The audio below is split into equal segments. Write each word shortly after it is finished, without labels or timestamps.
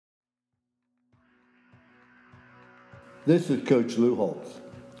This is Coach Lou Holtz,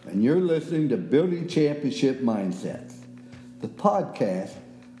 and you're listening to Building Championship Mindsets, the podcast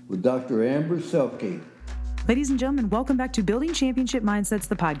with Dr. Amber Selke. Ladies and gentlemen, welcome back to Building Championship Mindsets,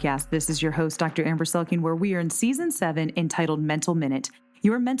 the podcast. This is your host, Dr. Amber Selke, where we are in Season 7 entitled Mental Minute.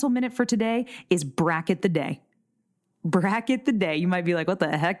 Your mental minute for today is bracket the day. Bracket the day. You might be like, what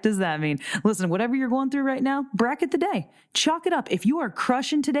the heck does that mean? Listen, whatever you're going through right now, bracket the day. Chalk it up. If you are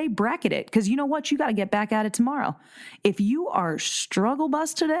crushing today, bracket it. Because you know what? You got to get back at it tomorrow. If you are struggle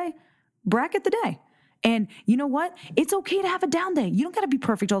bus today, bracket the day. And you know what? It's okay to have a down day. You don't got to be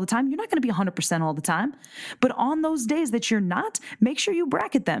perfect all the time. You're not going to be 100% all the time. But on those days that you're not, make sure you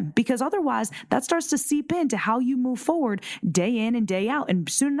bracket them, because otherwise that starts to seep into how you move forward day in and day out. And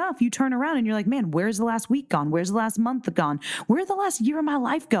soon enough, you turn around and you're like, man, where's the last week gone? Where's the last month gone? Where'd the last year of my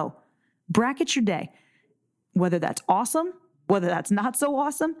life go? Bracket your day. Whether that's awesome, whether that's not so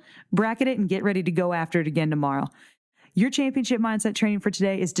awesome, bracket it and get ready to go after it again tomorrow. Your championship mindset training for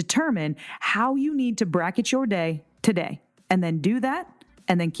today is determine how you need to bracket your day today, and then do that,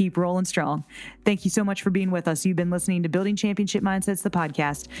 and then keep rolling strong. Thank you so much for being with us. You've been listening to Building Championship Mindsets, the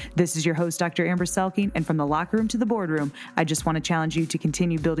podcast. This is your host, Dr. Amber Selke, and from the locker room to the boardroom, I just want to challenge you to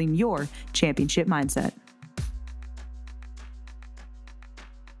continue building your championship mindset.